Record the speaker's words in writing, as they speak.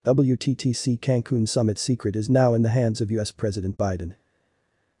WTTC Cancun Summit secret is now in the hands of US President Biden.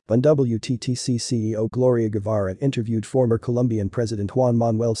 When WTTC CEO Gloria Guevara interviewed former Colombian President Juan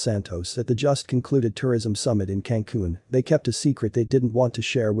Manuel Santos at the just concluded tourism summit in Cancun, they kept a secret they didn't want to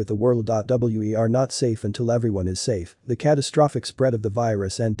share with the world. We are not safe until everyone is safe. The catastrophic spread of the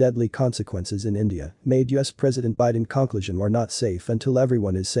virus and deadly consequences in India made US President Biden conclusion we're not safe until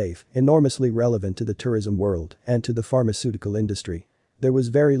everyone is safe, enormously relevant to the tourism world and to the pharmaceutical industry. There was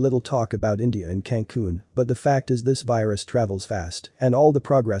very little talk about India in Cancun, but the fact is this virus travels fast, and all the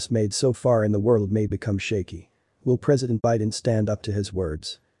progress made so far in the world may become shaky. Will President Biden stand up to his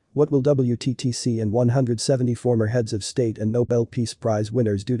words? What will WTTC and 170 former heads of state and Nobel Peace Prize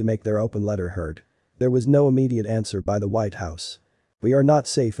winners do to make their open letter heard? There was no immediate answer by the White House. We are not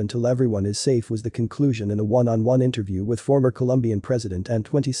safe until everyone is safe was the conclusion in a one-on-one interview with former Colombian president and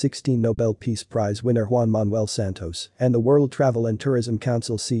 2016 Nobel Peace Prize winner Juan Manuel Santos and the World Travel and Tourism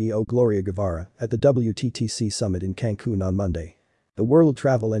Council CEO Gloria Guevara at the WTTC summit in Cancun on Monday. The World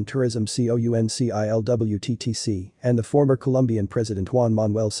Travel and Tourism COUNCIL WTTC and the former Colombian president Juan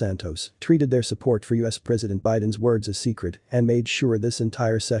Manuel Santos treated their support for US President Biden's words a secret and made sure this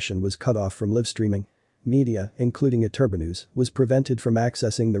entire session was cut off from live streaming. Media, including Turbonews, was prevented from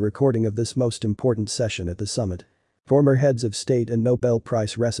accessing the recording of this most important session at the summit. Former heads of state and Nobel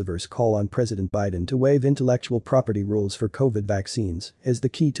Prize receivers call on President Biden to waive intellectual property rules for COVID vaccines is the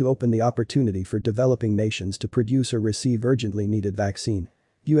key to open the opportunity for developing nations to produce or receive urgently needed vaccine.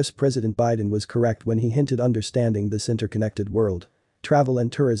 US President Biden was correct when he hinted understanding this interconnected world. Travel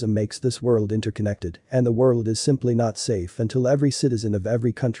and tourism makes this world interconnected, and the world is simply not safe until every citizen of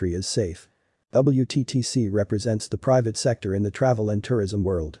every country is safe. WTTC represents the private sector in the travel and tourism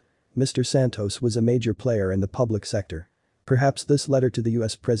world. Mr. Santos was a major player in the public sector. Perhaps this letter to the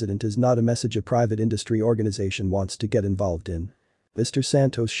US president is not a message a private industry organization wants to get involved in. Mr.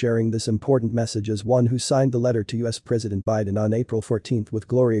 Santos sharing this important message as one who signed the letter to US President Biden on April 14 with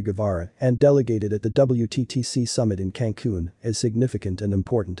Gloria Guevara and delegated at the WTTC summit in Cancun is significant and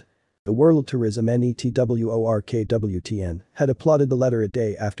important. The World Tourism Network had applauded the letter a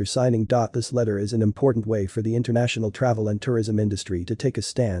day after signing. This letter is an important way for the international travel and tourism industry to take a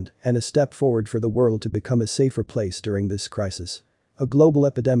stand and a step forward for the world to become a safer place during this crisis. A global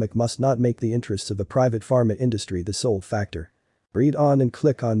epidemic must not make the interests of the private pharma industry the sole factor. Read on and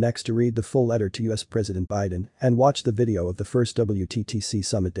click on next to read the full letter to US President Biden and watch the video of the first WTTC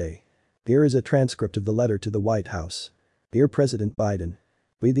summit day. Here is a transcript of the letter to the White House. Dear President Biden.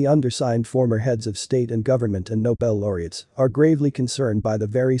 We, the undersigned former heads of state and government and Nobel laureates, are gravely concerned by the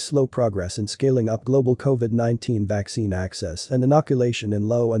very slow progress in scaling up global COVID-19 vaccine access and inoculation in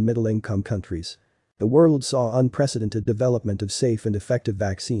low and middle-income countries. The world saw unprecedented development of safe and effective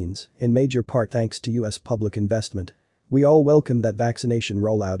vaccines, in major part thanks to US public investment. We all welcome that vaccination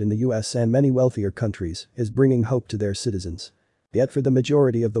rollout in the US and many wealthier countries is bringing hope to their citizens. Yet for the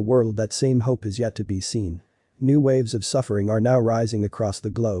majority of the world that same hope is yet to be seen. New waves of suffering are now rising across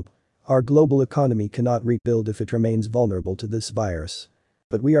the globe. Our global economy cannot rebuild if it remains vulnerable to this virus.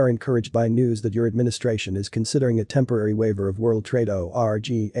 But we are encouraged by news that your administration is considering a temporary waiver of World Trade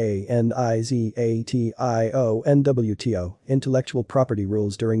Organization WTO intellectual property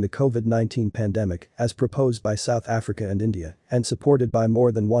rules during the COVID-19 pandemic as proposed by South Africa and India and supported by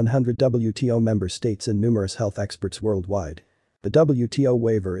more than 100 WTO member states and numerous health experts worldwide. The WTO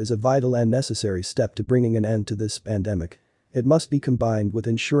waiver is a vital and necessary step to bringing an end to this pandemic. It must be combined with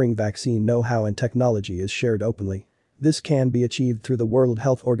ensuring vaccine know-how and technology is shared openly. This can be achieved through the World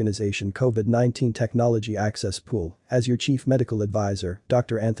Health Organization COVID-19 Technology Access Pool, as your chief medical advisor,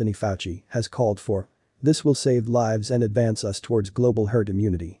 Dr. Anthony Fauci, has called for. This will save lives and advance us towards global herd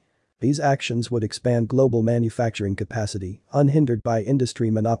immunity. These actions would expand global manufacturing capacity, unhindered by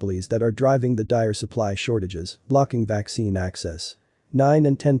industry monopolies that are driving the dire supply shortages, blocking vaccine access. 9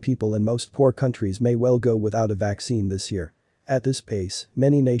 in 10 people in most poor countries may well go without a vaccine this year. At this pace,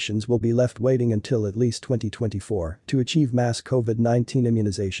 many nations will be left waiting until at least 2024 to achieve mass COVID-19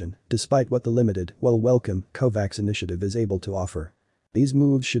 immunization, despite what the limited, welcome, COVAX initiative is able to offer. These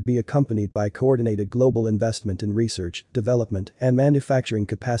moves should be accompanied by coordinated global investment in research, development, and manufacturing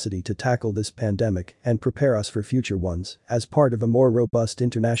capacity to tackle this pandemic and prepare us for future ones as part of a more robust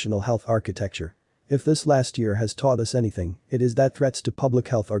international health architecture. If this last year has taught us anything, it is that threats to public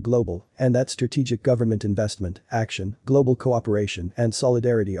health are global and that strategic government investment, action, global cooperation, and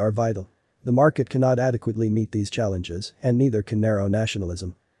solidarity are vital. The market cannot adequately meet these challenges, and neither can narrow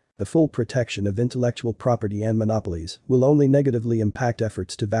nationalism. The full protection of intellectual property and monopolies will only negatively impact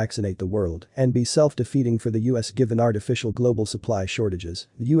efforts to vaccinate the world and be self-defeating for the US given artificial global supply shortages.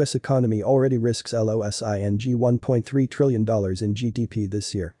 The US economy already risks losing $1.3 trillion in GDP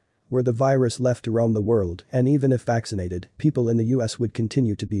this year. Were the virus left to roam the world, and even if vaccinated, people in the US would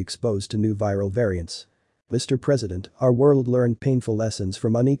continue to be exposed to new viral variants. Mr. President, our world learned painful lessons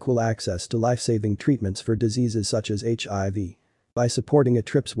from unequal access to life-saving treatments for diseases such as HIV. By supporting a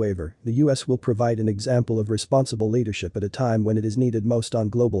TRIPS waiver, the US will provide an example of responsible leadership at a time when it is needed most on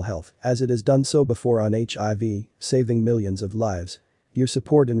global health, as it has done so before on HIV, saving millions of lives. Your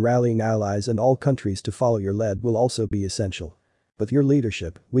support in rallying allies and all countries to follow your lead will also be essential. With your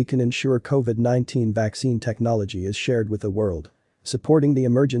leadership, we can ensure COVID-19 vaccine technology is shared with the world. Supporting the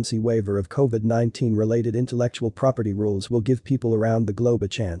emergency waiver of COVID-19 related intellectual property rules will give people around the globe a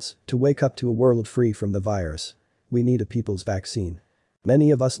chance to wake up to a world free from the virus. We need a people's vaccine.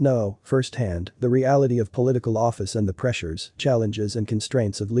 Many of us know, firsthand, the reality of political office and the pressures, challenges and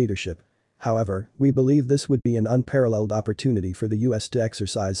constraints of leadership. However, we believe this would be an unparalleled opportunity for the US to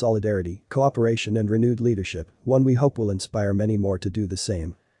exercise solidarity, cooperation and renewed leadership, one we hope will inspire many more to do the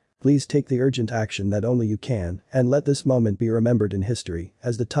same. Please take the urgent action that only you can, and let this moment be remembered in history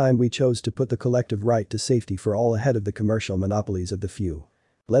as the time we chose to put the collective right to safety for all ahead of the commercial monopolies of the few.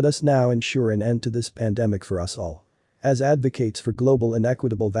 Let us now ensure an end to this pandemic for us all. As advocates for global and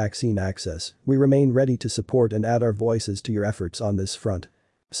equitable vaccine access, we remain ready to support and add our voices to your efforts on this front.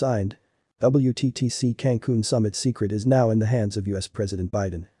 Signed. WTTC Cancun Summit secret is now in the hands of US President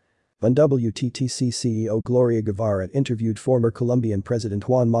Biden. When WTTC CEO Gloria Guevara interviewed former Colombian President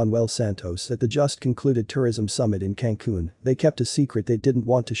Juan Manuel Santos at the just concluded tourism summit in Cancun, they kept a secret they didn't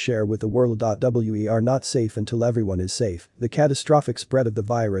want to share with the world. We are not safe until everyone is safe. The catastrophic spread of the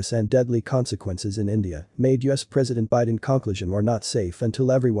virus and deadly consequences in India made US President Biden conclusion we're not safe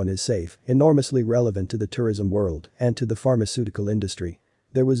until everyone is safe, enormously relevant to the tourism world and to the pharmaceutical industry.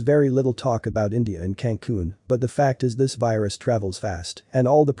 There was very little talk about India in Cancun, but the fact is this virus travels fast, and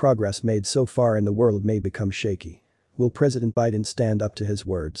all the progress made so far in the world may become shaky. Will President Biden stand up to his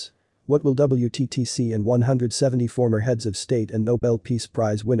words? What will WTTC and 170 former heads of state and Nobel Peace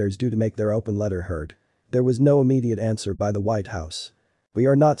Prize winners do to make their open letter heard? There was no immediate answer by the White House. We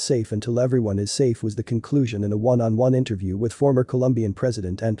are not safe until everyone is safe was the conclusion in a one-on-one interview with former Colombian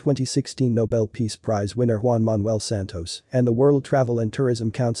president and 2016 Nobel Peace Prize winner Juan Manuel Santos and the World Travel and Tourism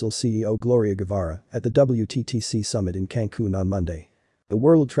Council CEO Gloria Guevara at the WTTC summit in Cancun on Monday. The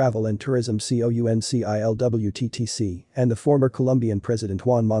World Travel and Tourism Council WTTC and the former Colombian president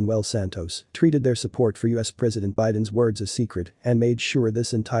Juan Manuel Santos treated their support for US President Biden's words a secret and made sure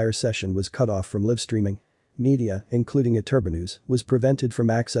this entire session was cut off from live streaming. Media, including Turbonews, was prevented from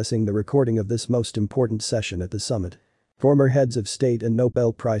accessing the recording of this most important session at the summit. Former heads of state and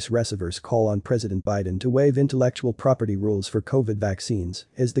Nobel Prize receivers call on President Biden to waive intellectual property rules for COVID vaccines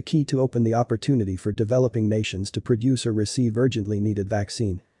is the key to open the opportunity for developing nations to produce or receive urgently needed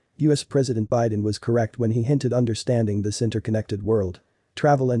vaccine. US President Biden was correct when he hinted understanding this interconnected world.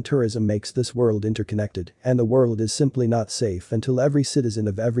 Travel and tourism makes this world interconnected, and the world is simply not safe until every citizen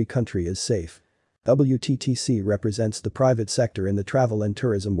of every country is safe. WTTC represents the private sector in the travel and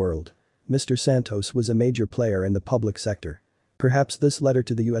tourism world. Mr. Santos was a major player in the public sector. Perhaps this letter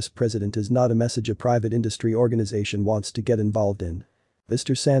to the US president is not a message a private industry organization wants to get involved in.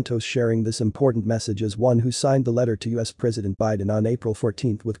 Mr. Santos sharing this important message as one who signed the letter to US President Biden on April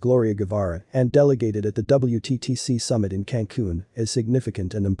 14 with Gloria Guevara and delegated at the WTTC summit in Cancun is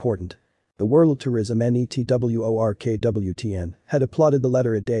significant and important. The World Tourism Network had applauded the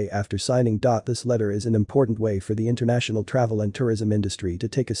letter a day after signing. This letter is an important way for the international travel and tourism industry to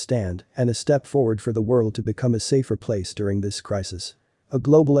take a stand and a step forward for the world to become a safer place during this crisis. A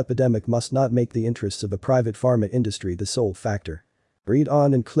global epidemic must not make the interests of a private pharma industry the sole factor. Read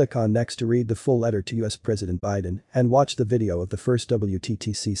on and click on next to read the full letter to US President Biden and watch the video of the first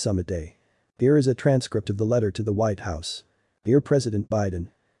WTTC summit day. Here is a transcript of the letter to the White House. Dear President Biden.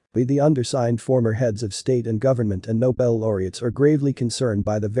 We the undersigned former heads of state and government and Nobel laureates are gravely concerned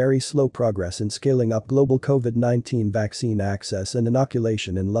by the very slow progress in scaling up global COVID-19 vaccine access and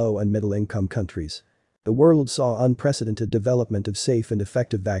inoculation in low and middle-income countries. The world saw unprecedented development of safe and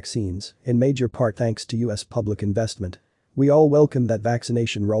effective vaccines, in major part thanks to US public investment. We all welcome that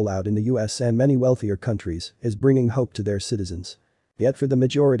vaccination rollout in the US and many wealthier countries is bringing hope to their citizens. Yet for the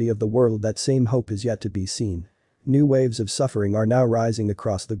majority of the world that same hope is yet to be seen. New waves of suffering are now rising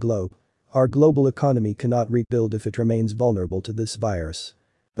across the globe. Our global economy cannot rebuild if it remains vulnerable to this virus.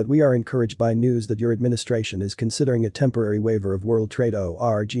 But we are encouraged by news that your administration is considering a temporary waiver of World Trade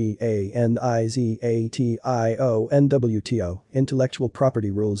Organization WTO intellectual property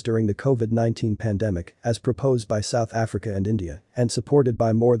rules during the COVID-19 pandemic, as proposed by South Africa and India, and supported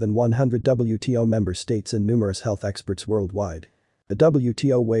by more than 100 WTO member states and numerous health experts worldwide. The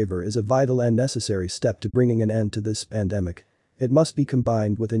WTO waiver is a vital and necessary step to bringing an end to this pandemic. It must be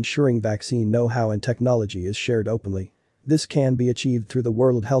combined with ensuring vaccine know-how and technology is shared openly. This can be achieved through the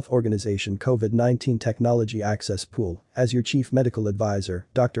World Health Organization COVID-19 Technology Access Pool, as your chief medical advisor,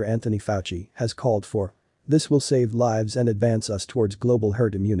 Dr. Anthony Fauci, has called for. This will save lives and advance us towards global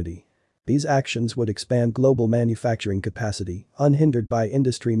herd immunity. These actions would expand global manufacturing capacity, unhindered by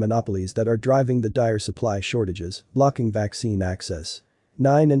industry monopolies that are driving the dire supply shortages, blocking vaccine access.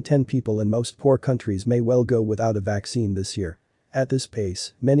 9 in 10 people in most poor countries may well go without a vaccine this year. At this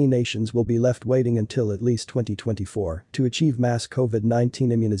pace, many nations will be left waiting until at least 2024 to achieve mass COVID-19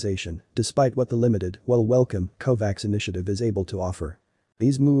 immunization, despite what the limited, welcome, COVAX initiative is able to offer.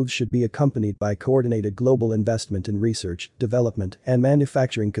 These moves should be accompanied by coordinated global investment in research, development, and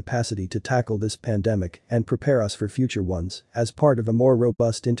manufacturing capacity to tackle this pandemic and prepare us for future ones, as part of a more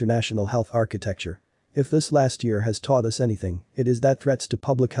robust international health architecture. If this last year has taught us anything, it is that threats to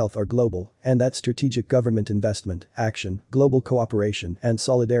public health are global, and that strategic government investment, action, global cooperation, and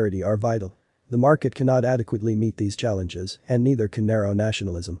solidarity are vital. The market cannot adequately meet these challenges, and neither can narrow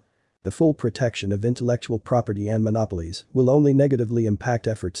nationalism. The full protection of intellectual property and monopolies will only negatively impact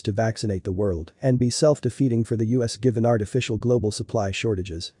efforts to vaccinate the world and be self-defeating for the US given artificial global supply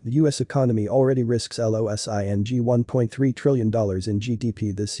shortages. The US economy already risks losing $1.3 trillion in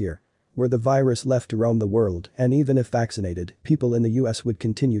GDP this year. Were the virus left to roam the world, and even if vaccinated, people in the US would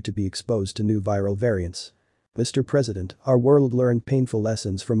continue to be exposed to new viral variants. Mr. President, our world learned painful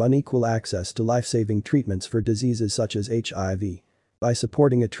lessons from unequal access to life-saving treatments for diseases such as HIV. By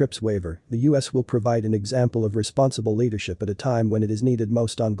supporting a TRIPS waiver, the US will provide an example of responsible leadership at a time when it is needed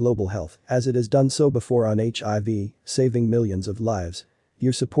most on global health, as it has done so before on HIV, saving millions of lives.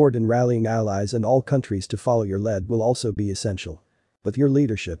 Your support in rallying allies and all countries to follow your lead will also be essential. With your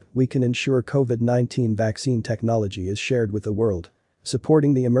leadership, we can ensure COVID-19 vaccine technology is shared with the world.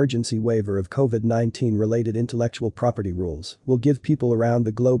 Supporting the emergency waiver of COVID-19 related intellectual property rules will give people around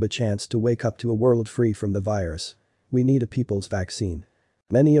the globe a chance to wake up to a world free from the virus. We need a people's vaccine.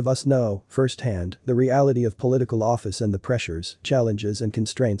 Many of us know, firsthand, the reality of political office and the pressures, challenges and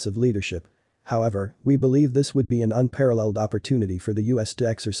constraints of leadership. However, we believe this would be an unparalleled opportunity for the US to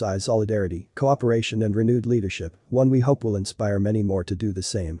exercise solidarity, cooperation and renewed leadership, one we hope will inspire many more to do the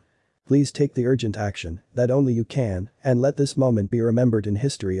same. Please take the urgent action that only you can, and let this moment be remembered in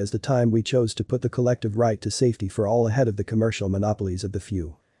history as the time we chose to put the collective right to safety for all ahead of the commercial monopolies of the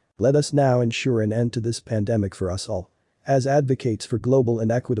few. Let us now ensure an end to this pandemic for us all. As advocates for global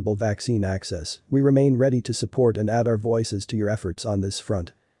and equitable vaccine access, we remain ready to support and add our voices to your efforts on this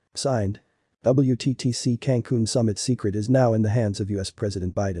front. Signed. WTTC Cancun Summit secret is now in the hands of US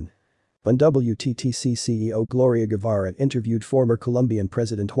President Biden. When WTTC CEO Gloria Guevara interviewed former Colombian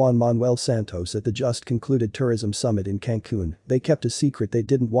President Juan Manuel Santos at the just concluded tourism summit in Cancun, they kept a secret they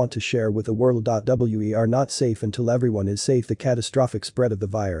didn't want to share with the world. We are not safe until everyone is safe. The catastrophic spread of the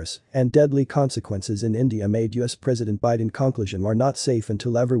virus and deadly consequences in India made US President Biden conclusion are not safe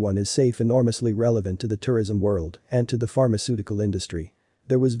until everyone is safe enormously relevant to the tourism world and to the pharmaceutical industry.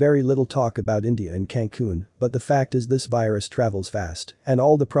 There was very little talk about India in Cancun, but the fact is this virus travels fast, and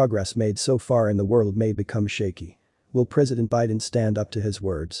all the progress made so far in the world may become shaky. Will President Biden stand up to his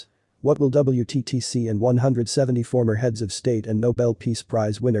words? What will WTTC and 170 former heads of state and Nobel Peace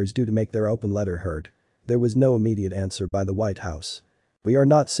Prize winners do to make their open letter heard? There was no immediate answer by the White House. We are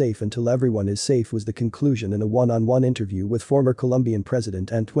not safe until everyone is safe was the conclusion in a one-on-one interview with former Colombian president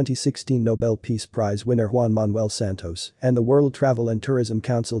and 2016 Nobel Peace Prize winner Juan Manuel Santos and the World Travel and Tourism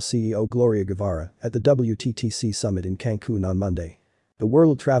Council CEO Gloria Guevara at the WTTC summit in Cancun on Monday. The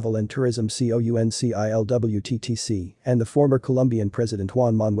World Travel and Tourism COUNCIL WTTC and the former Colombian president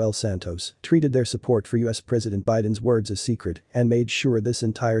Juan Manuel Santos treated their support for US President Biden's words a secret and made sure this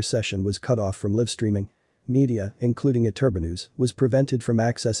entire session was cut off from live streaming. Media, including Turbonews, was prevented from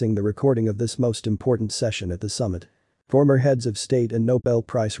accessing the recording of this most important session at the summit. Former heads of state and Nobel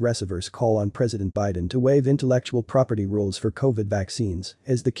Prize receivers call on President Biden to waive intellectual property rules for COVID vaccines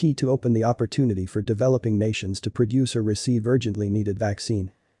is the key to open the opportunity for developing nations to produce or receive urgently needed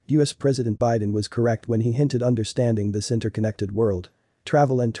vaccine. US President Biden was correct when he hinted understanding this interconnected world.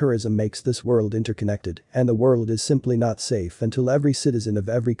 Travel and tourism makes this world interconnected, and the world is simply not safe until every citizen of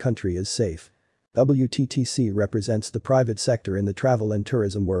every country is safe. WTTC represents the private sector in the travel and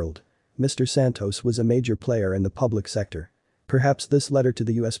tourism world. Mr. Santos was a major player in the public sector. Perhaps this letter to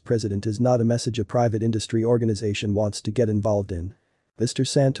the US president is not a message a private industry organization wants to get involved in. Mr.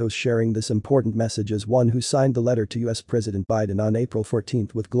 Santos sharing this important message as one who signed the letter to US President Biden on April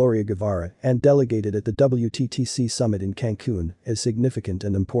 14 with Gloria Guevara and delegated at the WTTC summit in Cancun is significant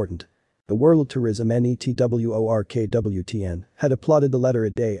and important. The World Tourism Network had applauded the letter a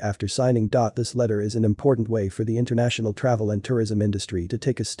day after signing. This letter is an important way for the international travel and tourism industry to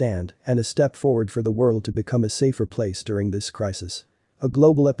take a stand and a step forward for the world to become a safer place during this crisis. A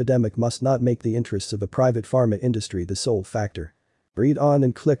global epidemic must not make the interests of a private pharma industry the sole factor. Read on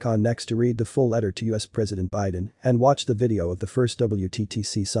and click on next to read the full letter to US President Biden and watch the video of the first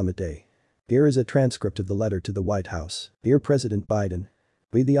WTTC summit day. Here is a transcript of the letter to the White House. Dear President Biden,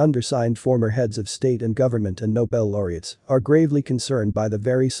 we, the undersigned former heads of state and government and Nobel laureates, are gravely concerned by the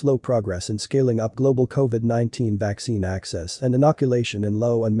very slow progress in scaling up global COVID-19 vaccine access and inoculation in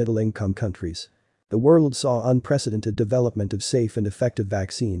low and middle-income countries. The world saw unprecedented development of safe and effective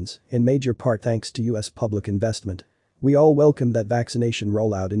vaccines, in major part thanks to US public investment. We all welcome that vaccination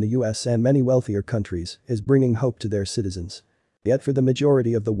rollout in the US and many wealthier countries is bringing hope to their citizens. Yet for the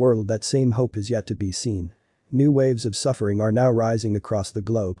majority of the world that same hope is yet to be seen. New waves of suffering are now rising across the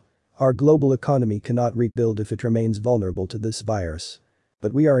globe. Our global economy cannot rebuild if it remains vulnerable to this virus.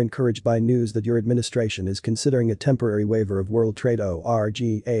 But we are encouraged by news that your administration is considering a temporary waiver of World Trade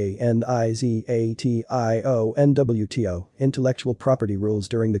Organization WTO intellectual property rules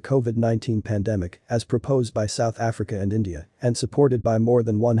during the COVID-19 pandemic as proposed by South Africa and India and supported by more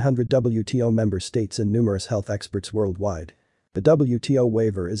than 100 WTO member states and numerous health experts worldwide. The WTO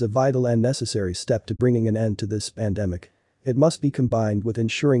waiver is a vital and necessary step to bringing an end to this pandemic. It must be combined with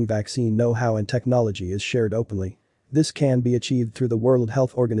ensuring vaccine know-how and technology is shared openly. This can be achieved through the World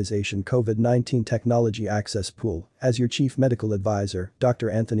Health Organization COVID-19 Technology Access Pool, as your chief medical advisor, Dr.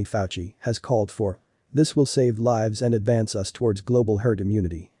 Anthony Fauci, has called for. This will save lives and advance us towards global herd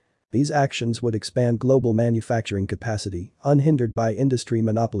immunity. These actions would expand global manufacturing capacity, unhindered by industry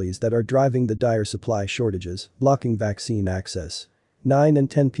monopolies that are driving the dire supply shortages, blocking vaccine access. 9 in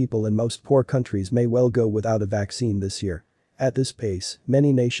 10 people in most poor countries may well go without a vaccine this year. At this pace,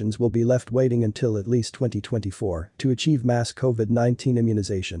 many nations will be left waiting until at least 2024 to achieve mass COVID-19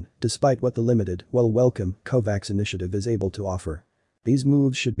 immunization, despite what the limited, welcome, COVAX initiative is able to offer. These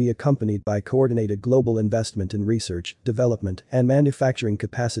moves should be accompanied by coordinated global investment in research, development, and manufacturing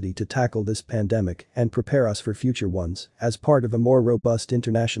capacity to tackle this pandemic and prepare us for future ones as part of a more robust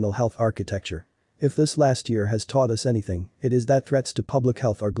international health architecture. If this last year has taught us anything, it is that threats to public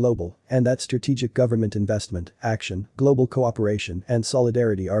health are global and that strategic government investment, action, global cooperation, and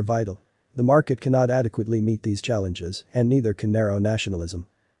solidarity are vital. The market cannot adequately meet these challenges, and neither can narrow nationalism.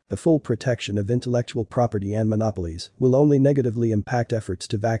 The full protection of intellectual property and monopolies will only negatively impact efforts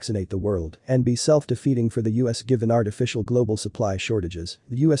to vaccinate the world and be self-defeating for the US given artificial global supply shortages.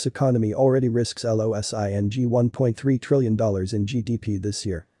 The US economy already risks losing $1.3 trillion in GDP this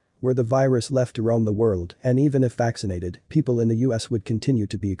year. Were the virus left to roam the world, and even if vaccinated, people in the US would continue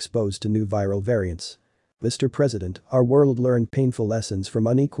to be exposed to new viral variants. Mr. President, our world learned painful lessons from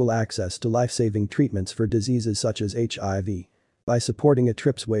unequal access to life-saving treatments for diseases such as HIV. By supporting a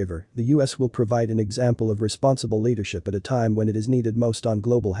TRIPS waiver, the US will provide an example of responsible leadership at a time when it is needed most on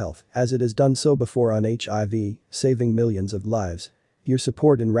global health, as it has done so before on HIV, saving millions of lives. Your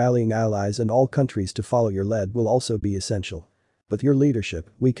support in rallying allies and all countries to follow your lead will also be essential. With your leadership,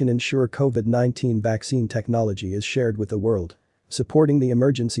 we can ensure COVID-19 vaccine technology is shared with the world. Supporting the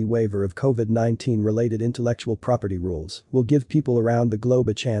emergency waiver of COVID-19 related intellectual property rules will give people around the globe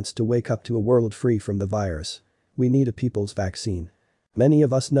a chance to wake up to a world free from the virus. We need a people's vaccine. Many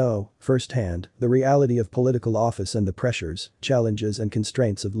of us know, firsthand, the reality of political office and the pressures, challenges and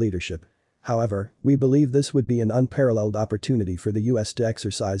constraints of leadership. However, we believe this would be an unparalleled opportunity for the US to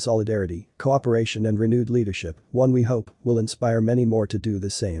exercise solidarity, cooperation and renewed leadership, one we hope will inspire many more to do the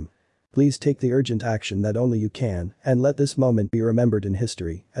same. Please take the urgent action that only you can and let this moment be remembered in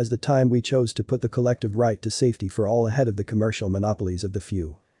history as the time we chose to put the collective right to safety for all ahead of the commercial monopolies of the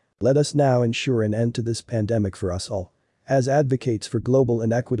few. Let us now ensure an end to this pandemic for us all. As advocates for global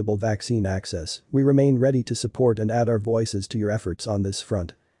and equitable vaccine access, we remain ready to support and add our voices to your efforts on this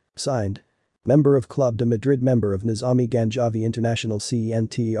front. Signed. Member of Club de Madrid, member of Nizami Ganjavi International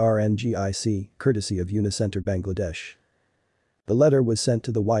CNTRNGIC, courtesy of Unicenter Bangladesh. The letter was sent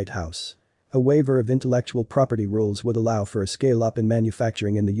to the White House. A waiver of intellectual property rules would allow for a scale-up in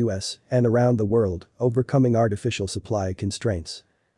manufacturing in the US and around the world, overcoming artificial supply constraints.